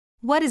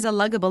What is a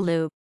luggable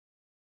loo?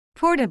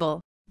 Portable,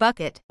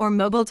 bucket, or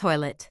mobile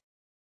toilet?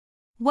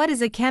 What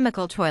is a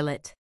chemical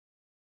toilet?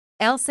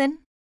 Elsan?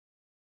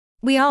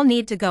 We all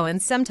need to go,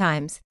 and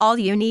sometimes all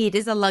you need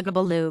is a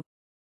luggable loo.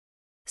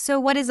 So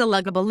what is a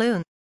luggable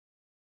loo?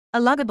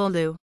 A luggable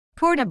loo,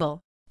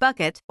 portable,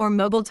 bucket, or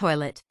mobile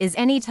toilet is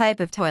any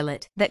type of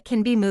toilet that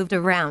can be moved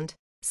around,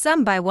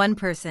 some by one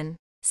person,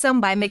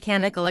 some by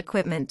mechanical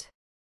equipment.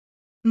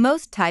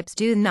 Most types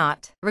do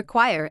not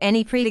require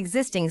any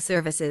pre-existing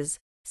services,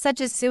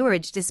 such as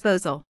sewerage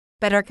disposal,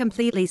 but are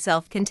completely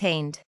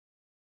self-contained.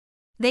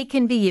 They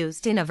can be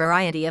used in a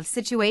variety of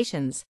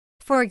situations,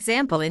 for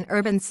example in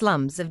urban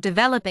slums of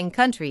developing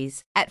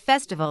countries, at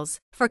festivals,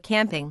 for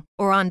camping,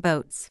 or on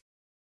boats.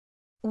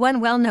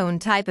 One well-known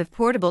type of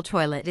portable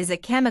toilet is a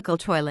chemical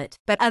toilet,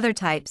 but other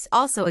types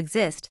also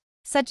exist,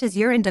 such as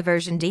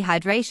urine-diversion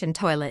dehydration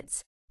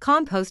toilets,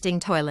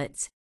 composting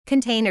toilets,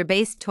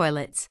 container-based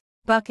toilets,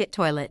 bucket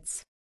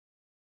toilets,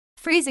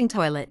 freezing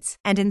toilets,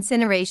 and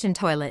incineration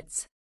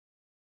toilets.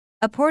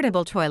 A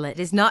portable toilet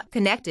is not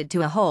connected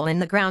to a hole in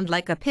the ground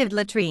like a pivot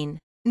latrine,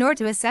 nor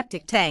to a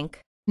septic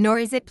tank, nor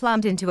is it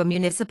plumbed into a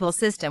municipal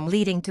system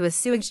leading to a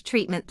sewage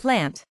treatment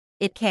plant.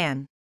 It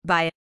can,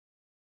 by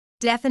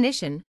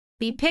definition,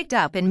 be picked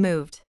up and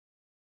moved.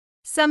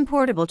 Some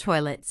portable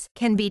toilets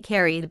can be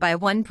carried by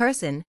one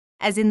person,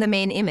 as in the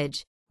main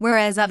image,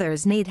 whereas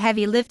others need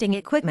heavy lifting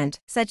equipment,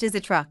 such as a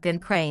truck and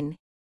crane.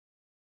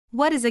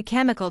 What is a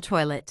chemical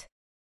toilet?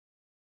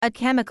 A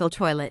chemical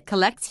toilet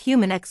collects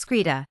human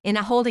excreta in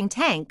a holding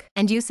tank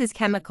and uses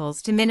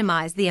chemicals to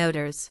minimize the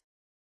odors.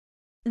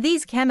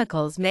 These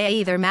chemicals may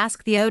either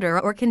mask the odor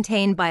or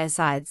contain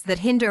biocides that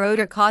hinder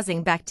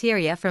odor-causing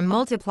bacteria from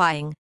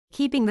multiplying,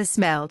 keeping the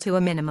smell to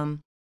a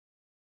minimum.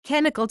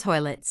 Chemical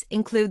toilets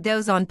include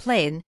those on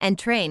plane and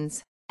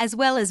trains, as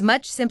well as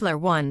much simpler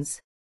ones.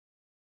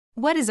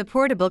 What is a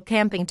portable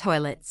camping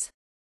toilet?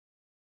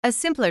 A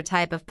simpler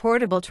type of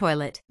portable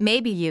toilet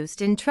may be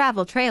used in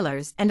travel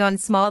trailers and on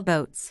small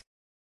boats.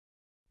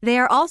 They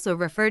are also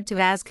referred to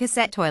as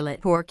cassette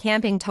toilet or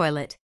camping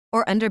toilet,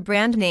 or under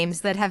brand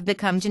names that have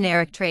become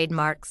generic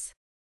trademarks.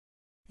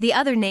 The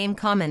other name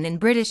common in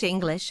British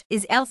English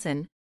is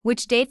Elsan,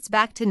 which dates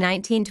back to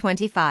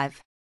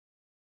 1925.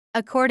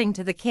 According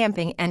to the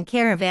Camping and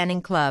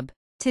Caravanning Club,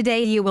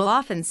 today you will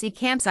often see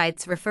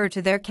campsites refer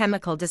to their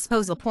chemical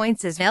disposal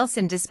points as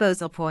Elsan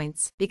disposal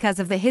points because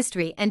of the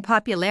history and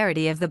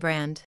popularity of the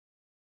brand.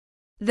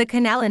 The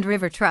Canal and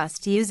River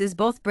Trust uses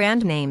both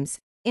brand names,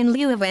 in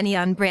lieu of any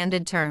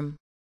unbranded term.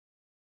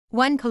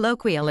 One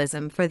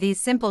colloquialism for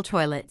these simple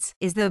toilets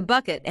is the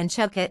bucket and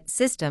chucket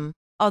system,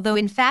 although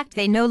in fact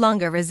they no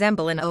longer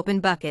resemble an open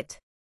bucket.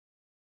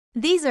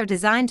 These are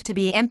designed to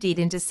be emptied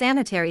into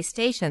sanitary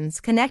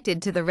stations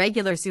connected to the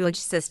regular sewage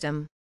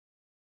system.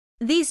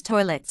 These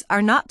toilets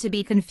are not to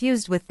be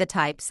confused with the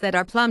types that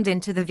are plumbed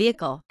into the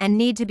vehicle and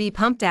need to be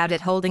pumped out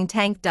at holding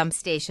tank dump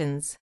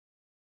stations.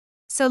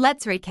 So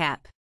let's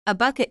recap. A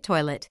bucket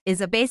toilet is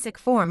a basic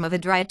form of a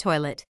dry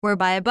toilet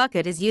whereby a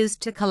bucket is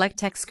used to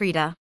collect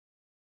excreta.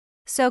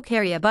 So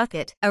carry a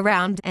bucket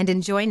around and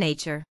enjoy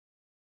nature.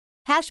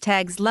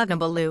 Hashtags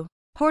Luggable Loo,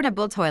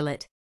 portable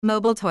toilet,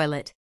 mobile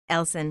toilet,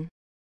 Elsan.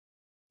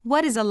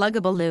 What is a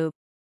luggable loo?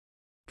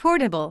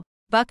 Portable,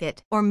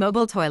 bucket, or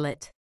mobile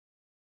toilet?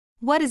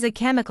 What is a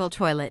chemical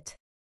toilet?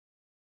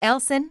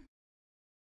 Elsan?